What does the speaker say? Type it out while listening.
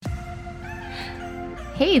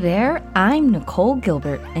Hey there, I'm Nicole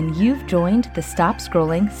Gilbert, and you've joined the Stop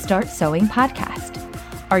Scrolling, Start Sewing podcast.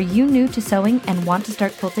 Are you new to sewing and want to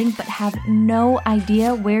start quilting but have no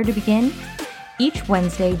idea where to begin? Each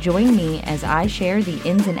Wednesday, join me as I share the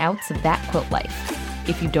ins and outs of that quilt life.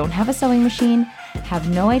 If you don't have a sewing machine, have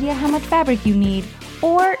no idea how much fabric you need,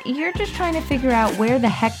 or you're just trying to figure out where the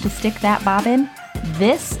heck to stick that bobbin,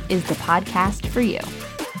 this is the podcast for you.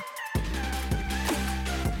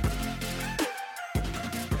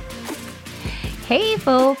 Hey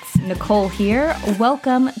folks, Nicole here.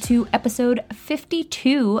 Welcome to episode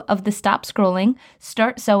 52 of the Stop Scrolling,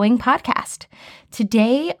 Start Sewing podcast.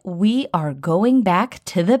 Today, we are going back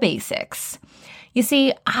to the basics. You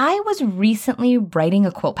see, I was recently writing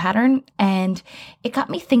a quilt pattern, and it got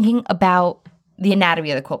me thinking about the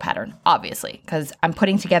anatomy of the quilt pattern, obviously, because I'm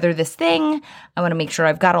putting together this thing. I want to make sure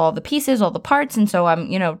I've got all the pieces, all the parts, and so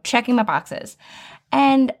I'm, checking my boxes.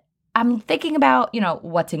 And I'm thinking about,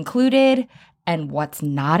 what's included and what's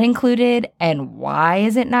not included and why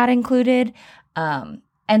is it not included. And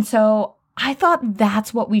so I thought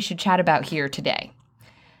that's what we should chat about here today.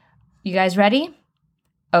 You guys ready?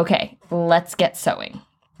 Okay, let's get sewing.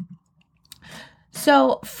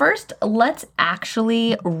 So first, let's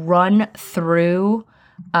actually run through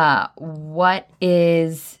what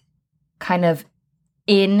is kind of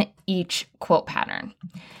in each quilt pattern.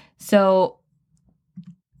 So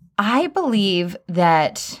I believe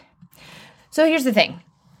that... So here's the thing.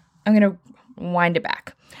 I'm going to wind it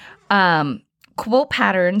back. Quilt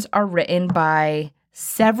patterns are written by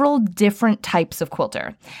several different types of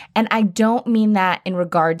quilter. And I don't mean that in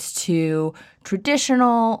regards to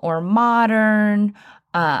traditional or modern.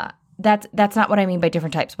 That's not what I mean by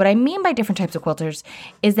different types. What I mean by different types of quilters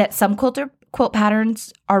is that some quilt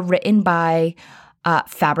patterns are written by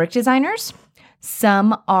fabric designers.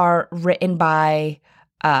 Some are written by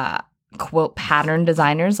quilt pattern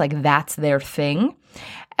designers, like that's their thing.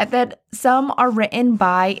 And then some are written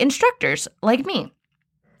by instructors like me.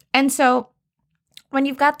 And so when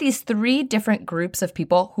you've got these three different groups of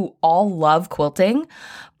people who all love quilting,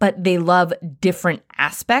 but they love different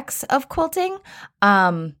aspects of quilting,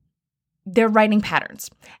 they're writing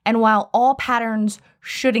patterns. And while all patterns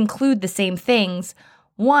should include the same things,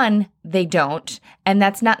 one, they don't. And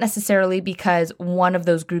that's not necessarily because one of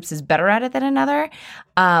those groups is better at it than another.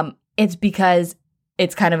 It's because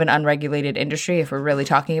it's kind of an unregulated industry if we're really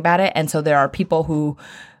talking about it. And so there are people who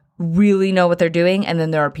really know what they're doing, and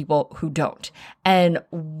then there are people who don't. And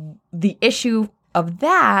the issue of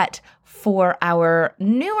that for our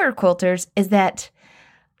newer quilters is that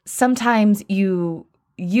sometimes you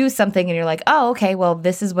use something and you're like, oh, okay, well,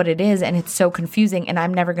 this is what it is, and it's so confusing, and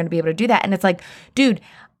I'm never going to be able to do that. And it's like, dude,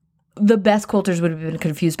 the best quilters would have been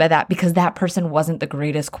confused by that because that person wasn't the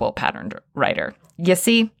greatest quilt pattern writer. You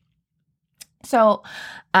see? So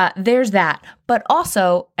there's that. But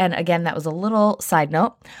also, and again, that was a little side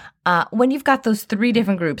note, when you've got those three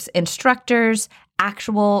different groups, instructors,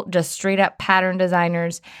 actual just straight up pattern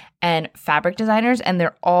designers, and fabric designers, and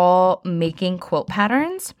they're all making quilt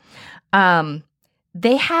patterns,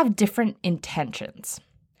 they have different intentions.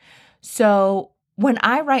 So when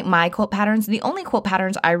I write my quilt patterns, the only quilt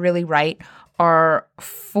patterns I really write are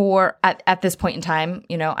for, at this point in time,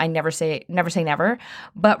 I never say never,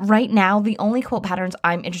 but right now, the only quilt patterns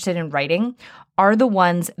I'm interested in writing are the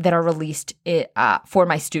ones that are released for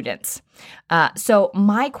my students. So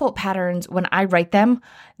my quilt patterns, when I write them,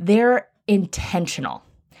 they're intentional,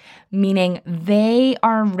 meaning they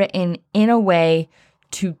are written in a way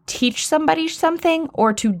to teach somebody something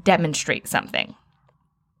or to demonstrate something.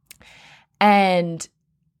 And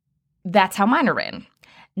that's how mine are written.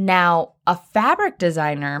 Now, a fabric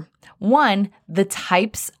designer, one, the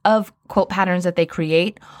types of quilt patterns that they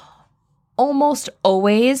create almost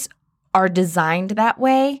always are designed that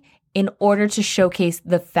way in order to showcase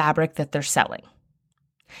the fabric that they're selling.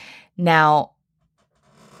 Now,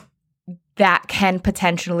 that can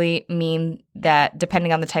potentially mean that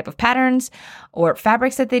depending on the type of patterns or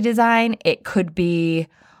fabrics that they design, it could be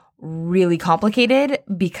really complicated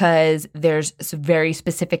because there's very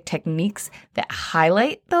specific techniques that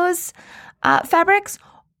highlight those fabrics,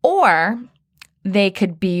 or they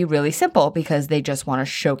could be really simple because they just want to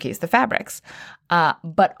showcase the fabrics.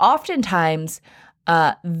 But oftentimes,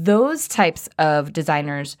 those types of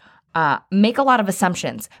designers make a lot of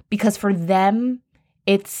assumptions because for them,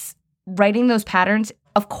 it's writing those patterns.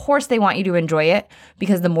 Of course, they want you to enjoy it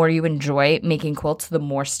because the more you enjoy making quilts, the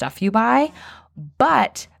more stuff you buy.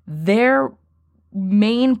 But their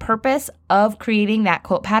main purpose of creating that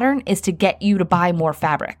quilt pattern is to get you to buy more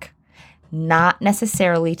fabric, not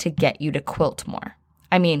necessarily to get you to quilt more.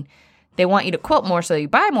 I mean, They want you to quilt more so you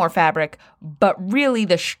buy more fabric, but really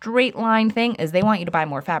the straight line thing is they want you to buy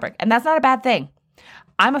more fabric. And that's not a bad thing.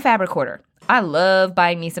 I'm a fabric hoarder. I love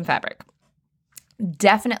buying me some fabric.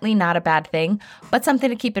 Definitely not a bad thing, but something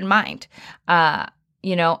to keep in mind. I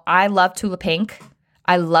love Tula Pink.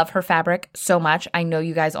 I love her fabric so much. I know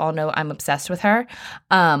you guys all know I'm obsessed with her.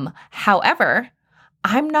 However,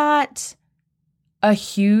 I'm not a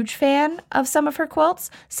huge fan of some of her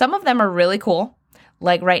quilts. Some of them are really cool.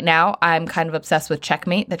 Like right now, I'm kind of obsessed with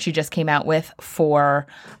Checkmate that she just came out with for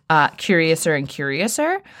Curiouser and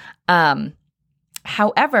Curiouser.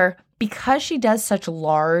 However, because she does such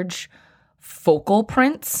large focal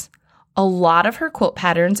prints, a lot of her quilt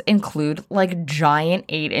patterns include like giant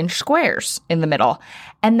 8-inch squares in the middle.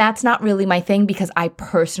 And that's not really my thing because I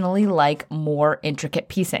personally like more intricate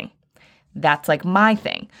piecing. That's like my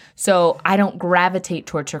thing. So I don't gravitate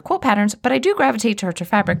towards her quilt patterns, but I do gravitate towards her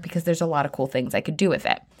fabric because there's a lot of cool things I could do with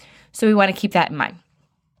it. So we want to keep that in mind.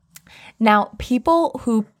 Now, people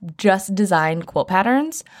who just design quilt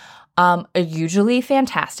patterns are usually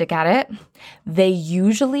fantastic at it. They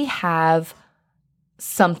usually have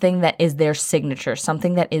something that is their signature,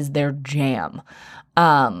 something that is their jam.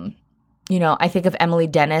 I think of Emily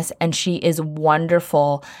Dennis, and she is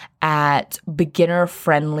wonderful at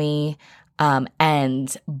beginner-friendly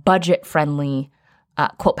and budget-friendly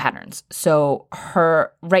quilt patterns. So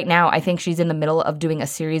right now, I think she's in the middle of doing a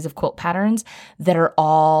series of quilt patterns that are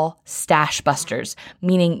all stash busters,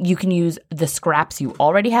 meaning you can use the scraps you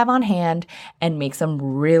already have on hand and make some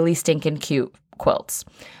really stinking cute quilts.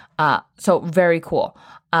 So very cool.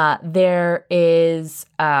 There is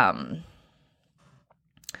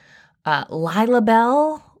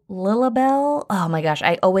Lilabelle. Oh my gosh,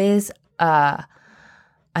 I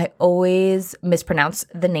always mispronounce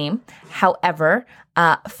the name. However,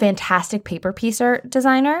 fantastic paper piecing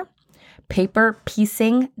designer.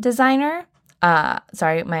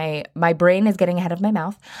 Sorry, my brain is getting ahead of my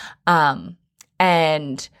mouth.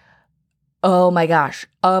 And oh my gosh,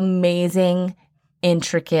 amazing,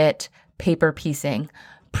 intricate paper piecing.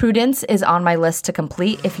 Prudence is on my list to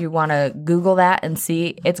complete. If you want to Google that and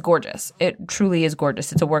see, it's gorgeous. It truly is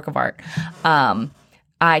gorgeous. It's a work of art.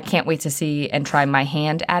 I can't wait to see and try my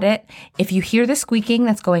hand at it. If you hear the squeaking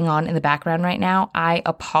that's going on in the background right now, I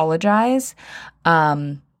apologize.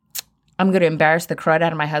 I'm going to embarrass the crud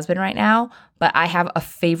out of my husband right now, but I have a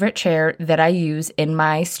favorite chair that I use in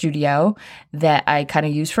my studio that I kind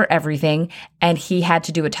of use for everything, and he had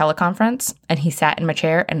to do a teleconference, and he sat in my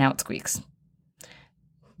chair, and now it squeaks.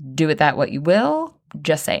 Do with that what you will,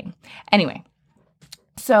 just saying. Anyway,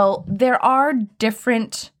 so there are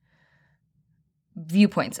different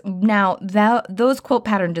viewpoints. Now, those quilt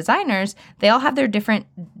pattern designers, they all have their different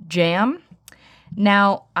jam.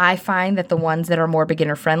 Now, I find that the ones that are more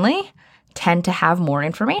beginner friendly tend to have more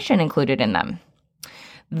information included in them.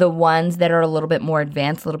 The ones that are a little bit more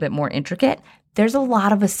advanced, a little bit more intricate, there's a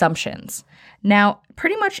lot of assumptions. Now,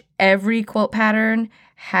 pretty much every quilt pattern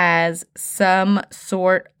has some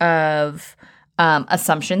sort of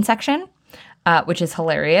assumption section, which is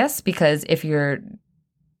hilarious because if you're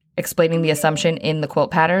explaining the assumption in the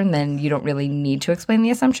quilt pattern, then you don't really need to explain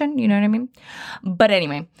the assumption. You know what I mean? But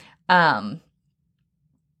anyway, a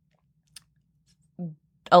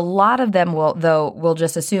lot of them will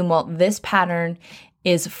just assume, well, this pattern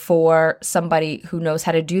is for somebody who knows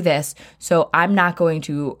how to do this, so I'm not going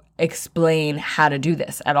to explain how to do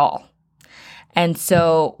this at all. And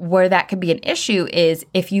so where that could be an issue is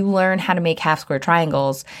if you learn how to make half square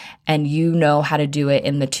triangles and you know how to do it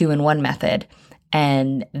in the 2-in-1 method,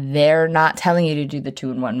 and they're not telling you to do the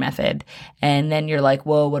 2-in-1 method, and then you're like,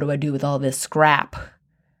 whoa, what do I do with all this scrap?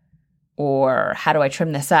 Or how do I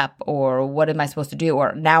trim this up? Or what am I supposed to do?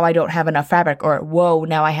 Or now I don't have enough fabric. Or whoa,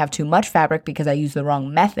 now I have too much fabric because I used the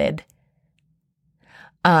wrong method.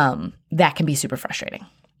 That can be super frustrating.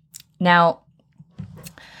 Now,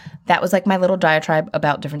 that was like my little diatribe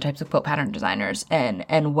about different types of quilt pattern designers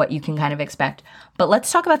and what you can kind of expect. But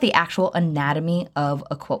let's talk about the actual anatomy of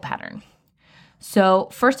a quilt pattern. So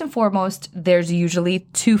first and foremost, there's usually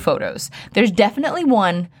 2 photos. There's definitely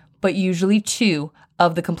one, but usually 2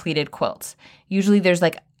 of the completed quilts. Usually there's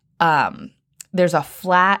there's a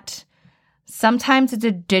flat, sometimes it's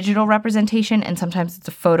a digital representation, and sometimes it's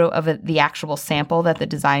a photo of the actual sample that the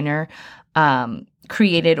designer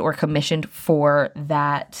created or commissioned for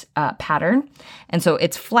that pattern. And so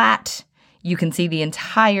it's flat. You can see the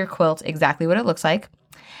entire quilt, exactly what it looks like.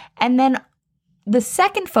 And then the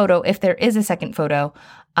second photo, if there is a second photo,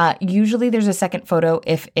 usually there's a second photo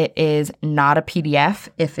if it is not a PDF,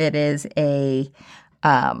 if it is a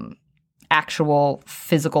actual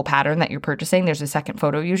physiquill pattern that you're purchasing. There's a second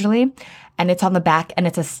photo usually, and it's on the back, and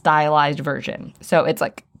it's a stylized version. So it's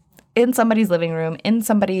like in somebody's living room, in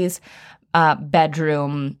somebody's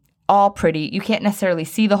bedroom, all pretty. You can't necessarily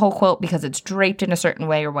see the whole quilt because it's draped in a certain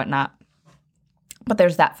way or whatnot. But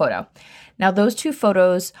there's that photo. Now, those two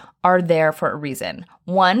photos are there for a reason.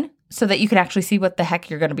 One, so that you can actually see what the heck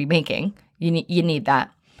you're going to be making. You need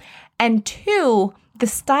that. And two, the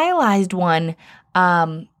stylized one,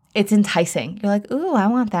 it's enticing. You're like, ooh, I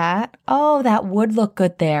want that. Oh, that would look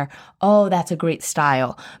good there. Oh, that's a great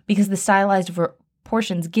style. Because the stylized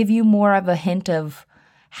portions give you more of a hint of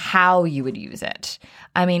how you would use it.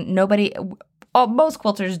 I mean, most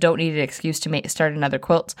quilters don't need an excuse to start another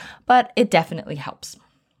quilt, but it definitely helps.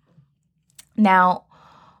 Now,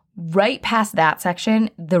 right past that section,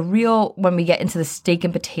 when we get into the steak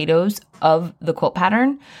and potatoes of the quilt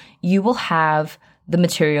pattern, you will have the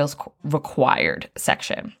materials required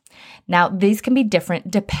section. Now, these can be different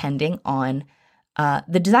depending on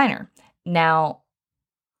the designer. Now,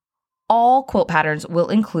 all quilt patterns will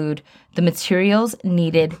include the materials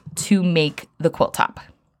needed to make the quilt top.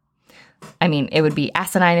 I mean, it would be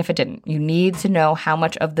asinine if it didn't. You need to know how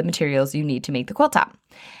much of the materials you need to make the quilt top.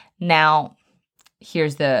 Now,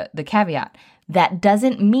 here's the caveat. That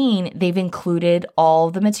doesn't mean they've included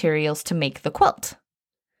all the materials to make the quilt.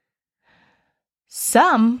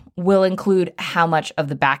 Some will include how much of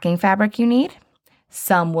the backing fabric you need.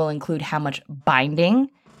 Some will include how much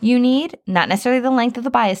binding you need, not necessarily the length of the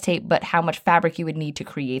bias tape, but how much fabric you would need to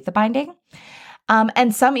create the binding.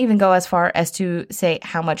 And some even go as far as to say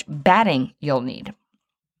how much batting you'll need.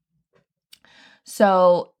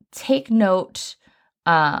 So take note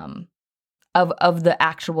of the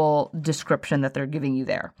actual description that they're giving you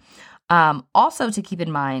there. Also to keep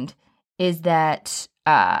in mind is that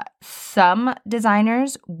some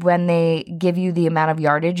designers, when they give you the amount of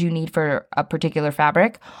yardage you need for a particular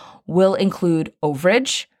fabric, will include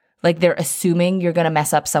overage. Like they're assuming you're going to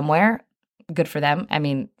mess up somewhere. Good for them. I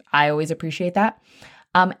mean, I always appreciate that.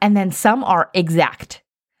 And then some are exact,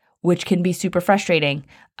 which can be super frustrating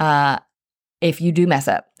if you do mess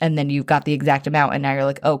up and then you've got the exact amount and now you're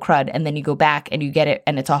like, oh, crud. And then you go back and you get it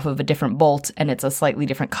and it's off of a different bolt and it's a slightly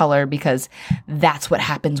different color because that's what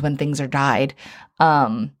happens when things are dyed.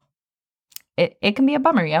 It can be a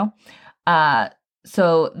bummer,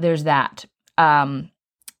 so there's that. That'll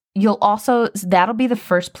be the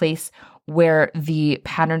first place where the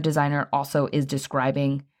pattern designer also is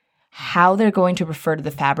describing how they're going to refer to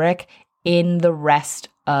the fabric in the rest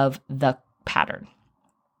of the pattern.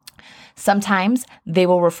 Sometimes they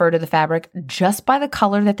will refer to the fabric just by the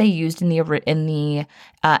color that they used in the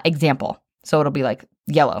example. So it'll be like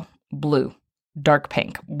yellow, blue, dark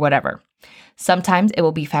pink, whatever. Sometimes it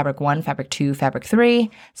will be fabric 1, fabric 2, fabric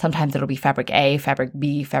 3. Sometimes it'll be fabric A, fabric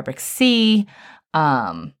B, fabric C.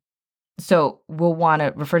 So we'll want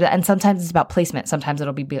to refer to, and sometimes it's about placement. Sometimes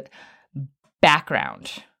it'll be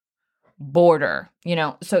background, border,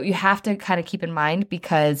 so you have to kind of keep in mind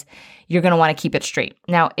because you're going to want to keep it straight.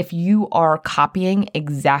 Now, if you are copying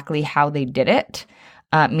exactly how they did it,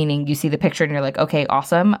 meaning you see the picture and you're like, okay,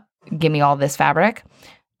 awesome, give me all this fabric,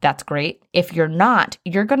 that's great. If you're not,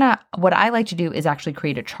 what I like to do is actually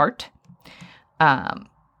create a chart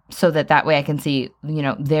so that way I can see,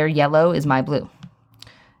 their yellow is my blue.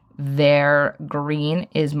 Their green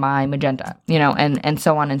is my magenta, and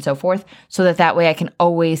so on and so forth, so that way I can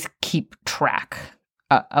always keep track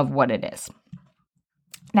of what it is.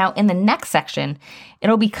 Now, in the next section,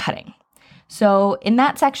 it'll be cutting. So in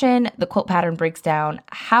that section, the quilt pattern breaks down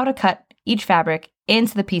how to cut each fabric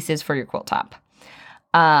into the pieces for your quilt top.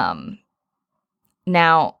 Now,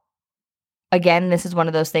 again, this is one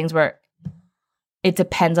of those things where it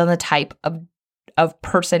depends on the type of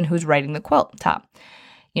person who's writing the quilt top.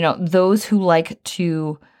 Those who like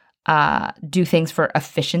to do things for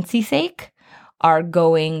efficiency's sake are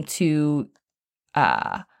going to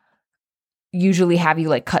usually have you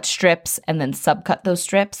like cut strips and then subcut those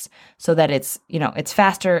strips so that it's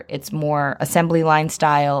faster, it's more assembly line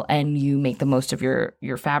style, and you make the most of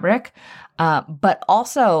your fabric. But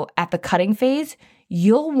also at the cutting phase,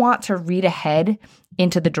 you'll want to read ahead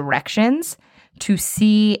into the directions to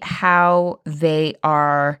see how they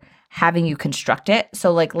are having you construct it.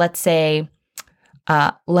 So like, let's say,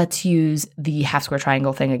 let's use the half square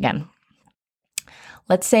triangle thing again.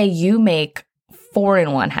 Let's say you make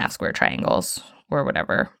 4-in-1 half square triangles or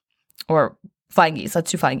whatever, or flying geese.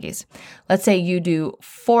 Let's do flying geese. Let's say you do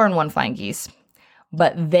 4-in-1 flying geese,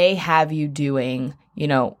 but they have you doing,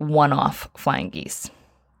 one-off flying geese.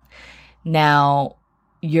 Now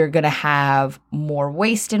you're going to have more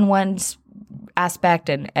waste in one aspect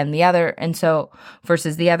and the other, and so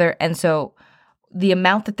versus the other. And so the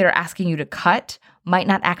amount that they're asking you to cut might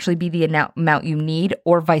not actually be the amount you need,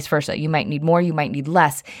 or vice versa. You might need more, you might need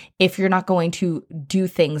less if you're not going to do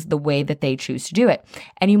things the way that they choose to do it.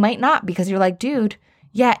 And you might not, because you're like, dude,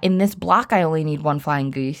 yeah, in this block, I only need 1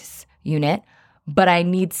 flying geese unit, but I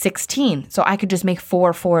need 16. So I could just make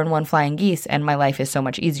 4, and 1 flying geese, and my life is so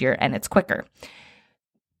much easier and it's quicker.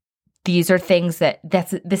 These are things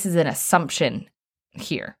this is an assumption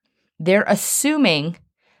here. They're assuming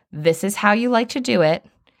this is how you like to do it,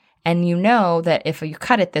 and you know that if you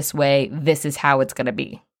cut it this way, this is how it's going to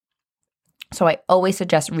be. So I always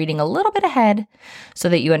suggest reading a little bit ahead so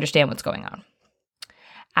that you understand what's going on.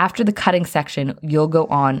 After the cutting section, you'll go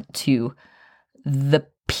on to the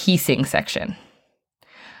piecing section.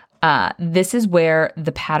 This is where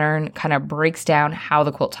the pattern kind of breaks down how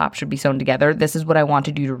the quilt top should be sewn together. This is what I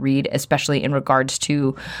wanted you to read, especially in regards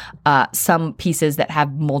to some pieces that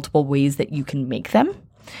have multiple ways that you can make them,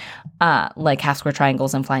 like half square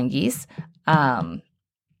triangles and flying geese. But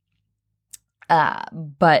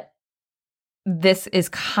this is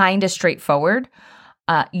kind of straightforward.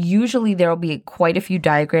 Usually there will be quite a few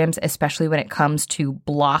diagrams, especially when it comes to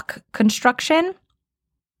block construction.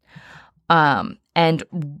 And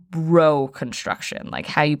row construction, like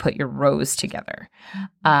how you put your rows together.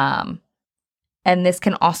 And this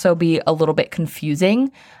can also be a little bit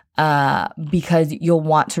confusing because you'll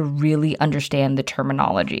want to really understand the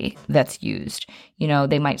terminology that's used. You know,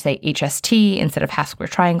 they might say HST instead of half square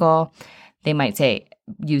triangle. They might say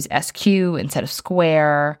use SQ instead of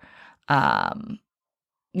square.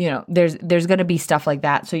 You know, there's going to be stuff like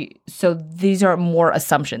that. So these are more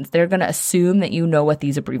assumptions. They're going to assume that you know what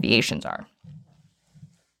these abbreviations are.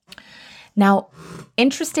 Now,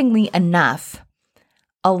 interestingly enough,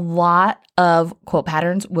 a lot of quilt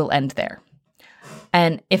patterns will end there.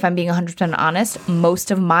 And if I'm being 100% honest, most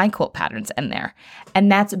of my quilt patterns end there. And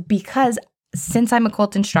that's because since I'm a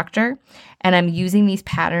quilt instructor and I'm using these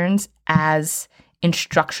patterns as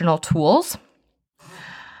instructional tools,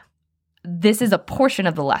 this is a portion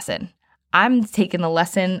of the lesson. I'm taking the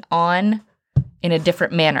lesson on in a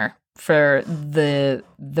different manner for the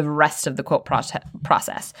rest of the quilt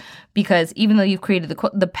process, because even though you've created the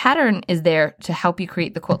quilt, the pattern is there to help you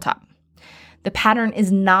create the quilt top. The pattern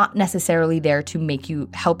is not necessarily there to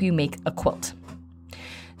help you make a quilt.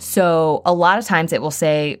 So a lot of times it will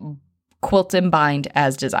say quilt and bind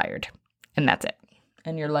as desired, and that's it.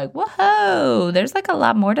 And you're like, whoa, there's like a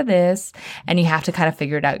lot more to this. And you have to kind of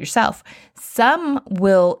figure it out yourself. Some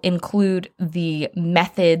will include the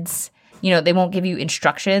methods. You know, they won't give you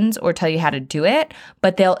instructions or tell you how to do it,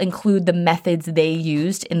 but they'll include the methods they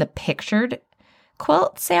used in the pictured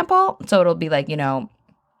quilt sample. So it'll be like, you know,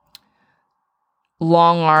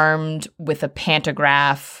 long-armed with a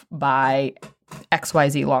pantograph by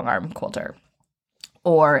XYZ long-arm quilter.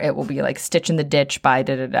 Or it will be like stitch in the ditch by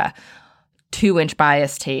 2-inch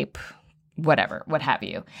bias tape, whatever, what have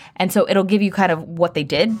you. And so it'll give you kind of what they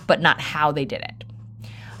did, but not how they did it,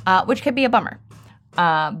 which could be a bummer.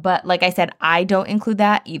 But like I said, I don't include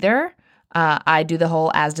that either. I do the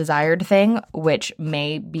whole as desired thing, which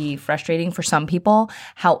may be frustrating for some people.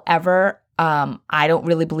 However, I don't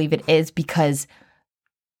really believe it is because,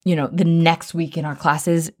 you know, the next week in our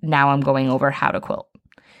classes, now I'm going over how to quilt.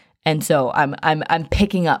 And so I'm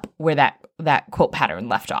picking up where that quilt pattern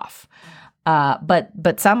left off.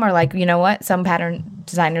 But some are like, you know what? Some pattern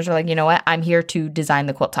designers are like, you know what? I'm here to design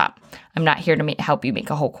the quilt top. I'm not here to help you make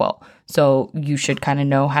a whole quilt. So you should kind of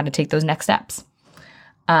know how to take those next steps.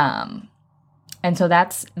 And so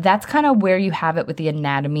that's kind of where you have it with the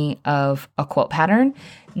anatomy of a quilt pattern.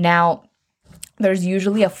 Now, there's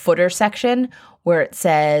usually a footer section where it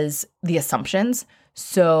says the assumptions.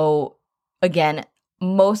 So again,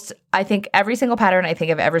 I think every single pattern I think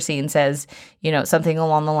I've ever seen says, you know, something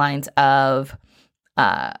along the lines of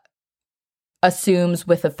assumes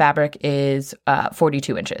width of fabric is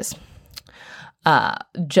 42 inches.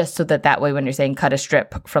 Just so that way when you're saying cut a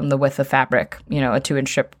strip from the width of fabric, you know, a 2-inch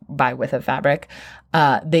strip by width of fabric,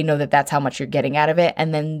 they know that that's how much you're getting out of it.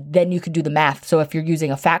 And then you could do the math. So if you're using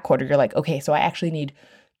a fat quarter, you're like, okay, so I actually need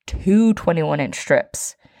 2 21-inch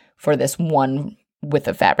strips for this one width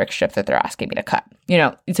of fabric strip that they're asking me to cut, you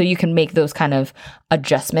know, so you can make those kind of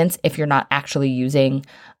adjustments if you're not actually using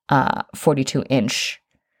 42-inch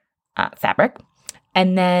fabric.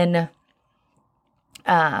 And then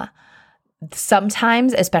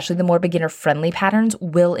sometimes, especially the more beginner-friendly patterns,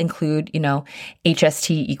 will include, you know,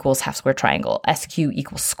 HST equals half square triangle, SQ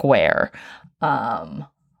equals square,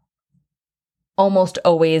 almost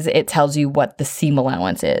always it tells you what the seam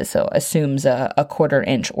allowance is. So assumes a 1/4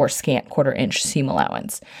 inch or scant 1/4 inch seam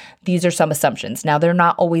allowance. These are some assumptions. Now they're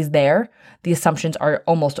not always there. The assumptions are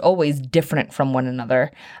almost always different from one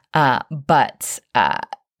another. But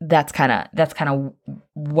that's kind of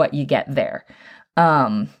what you get there.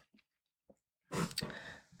 I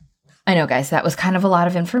know, guys, that was kind of a lot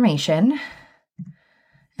of information.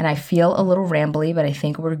 And I feel a little rambly, but I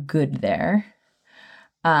think we're good there.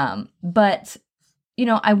 But,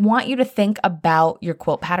 I want you to think about your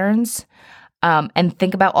quilt patterns and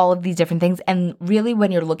think about all of these different things. And really,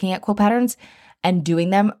 when you're looking at quilt patterns and doing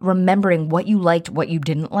them, remembering what you liked, what you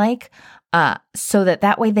didn't like, so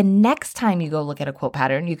that way the next time you go look at a quilt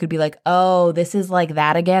pattern, you could be like, oh, this is like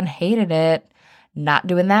that again. Hated it. Not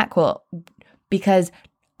doing that quilt. Because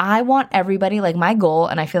I want everybody, like my goal,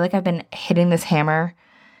 and I feel like I've been hitting this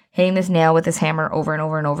nail with this hammer over and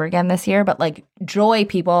over and over again this year, but like joy,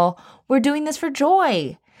 people, we're doing this for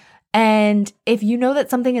joy. And if you know that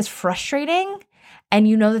something is frustrating and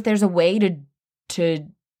you know that there's a way to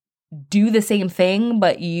do the same thing,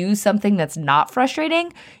 but use something that's not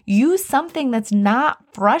frustrating, use something that's not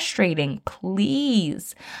frustrating,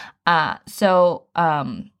 please. Yeah,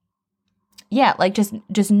 like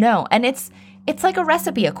just know. And it's like a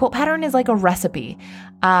recipe. A quilt pattern is like a recipe.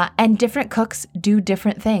 And different cooks do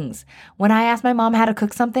different things. When I ask my mom how to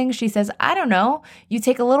cook something, she says, I don't know. You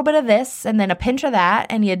take a little bit of this and then a pinch of that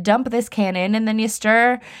and you dump this can in and then you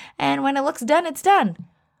stir. And when it looks done, it's done.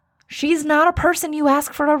 She's not a person you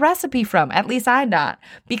ask for a recipe from. At least I'm not.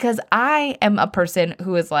 Because I am a person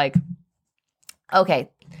who is like, okay,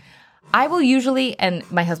 I will usually, and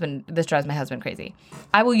this drives my husband crazy.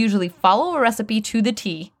 I will usually follow a recipe to the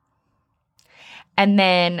T and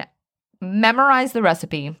then memorize the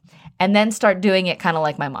recipe and then start doing it kind of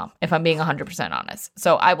like my mom, if I'm being 100% honest.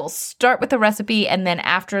 So I will start with the recipe, and then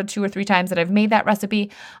after 2 or 3 times that I've made that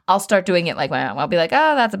recipe, I'll start doing it like my mom. I'll be like,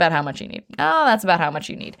 oh, that's about how much you need. Oh, that's about how much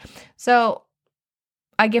you need. So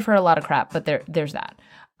I give her a lot of crap, but there's that.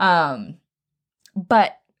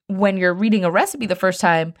 But when you're reading a recipe the first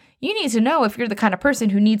time, you need to know if you're the kind of person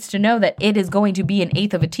who needs to know that it is going to be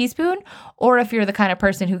 1/8 of a teaspoon, or if you're the kind of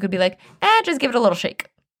person who could be like, just give it a little shake.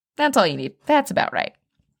 That's all you need. That's about right.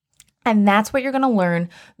 And that's what you're going to learn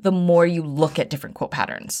the more you look at different quilt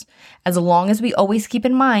patterns. As long as we always keep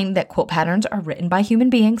in mind that quilt patterns are written by human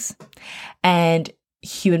beings, and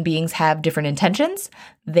human beings have different intentions,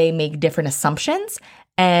 they make different assumptions,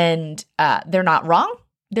 and they're not wrong.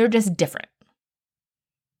 They're just different.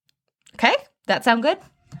 Okay? That sound good?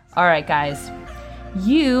 All right, guys.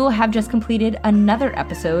 You have just completed another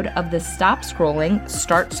episode of the Stop Scrolling,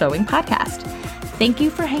 Start Sewing podcast. Thank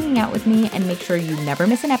you for hanging out with me, and make sure you never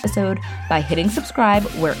miss an episode by hitting subscribe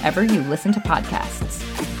wherever you listen to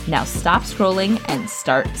podcasts. Now stop scrolling and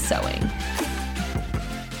start sewing.